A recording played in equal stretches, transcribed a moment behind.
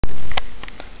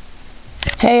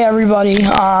Hey everybody,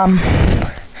 I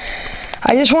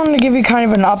just wanted to give you kind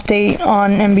of an update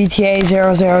on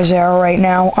MBTA000 right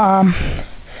now.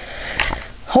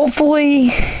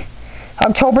 Hopefully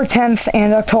October 10th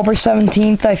and October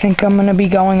 17th, I think I'm going to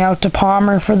be going out to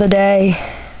Palmer for the day.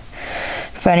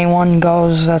 If anyone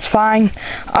goes, that's fine.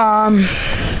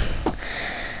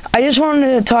 I just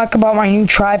wanted to talk about my new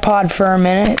tripod for a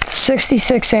minute. It's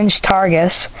 66-inch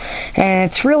Targus, and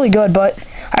it's really good, but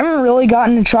I haven't really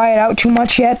gotten to try it out too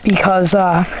much yet because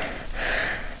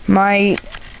my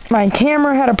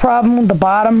camera had a problem with the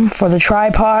bottom for the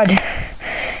tripod,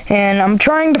 and I'm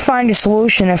trying to find a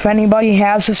solution. If anybody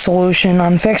has a solution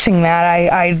on fixing that,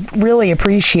 I'd really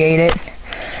appreciate it.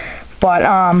 But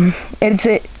it's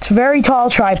a very tall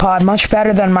tripod, much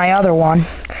better than my other one,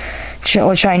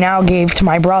 which I now gave to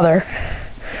my brother.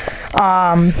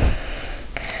 I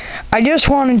just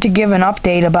wanted to give an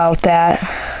update about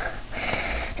that.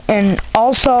 And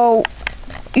also,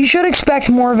 you should expect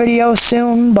more videos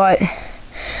soon, but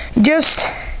just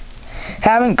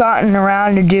haven't gotten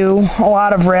around to do a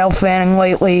lot of rail fanning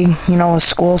lately, you know, with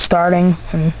school starting.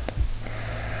 And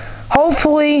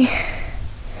hopefully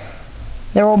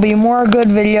there will be more good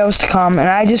videos to come, and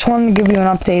I just wanted to give you an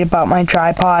update about my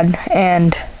tripod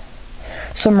and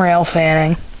some rail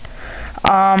fanning.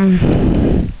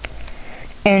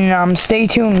 Stay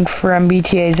tuned for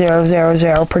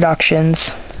MBTA000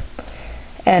 Productions.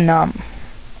 And I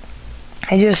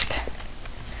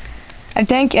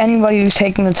thank anybody who's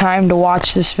taking the time to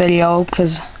watch this video,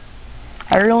 because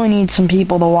I really need some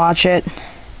people to watch it.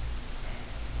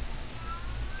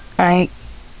 Oh,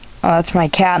 that's my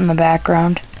cat in the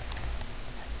background.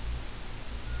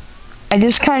 I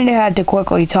just kind of had to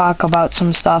quickly talk about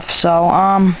some stuff, so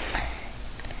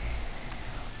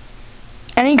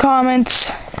any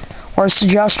comments or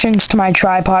suggestions to my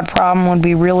tripod problem would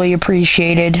be really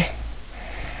appreciated.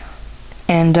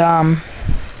 And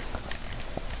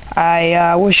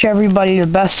I wish everybody the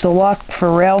best of luck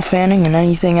for rail fanning and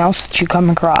anything else that you come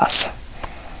across.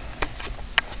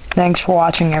 Thanks for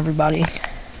watching, everybody.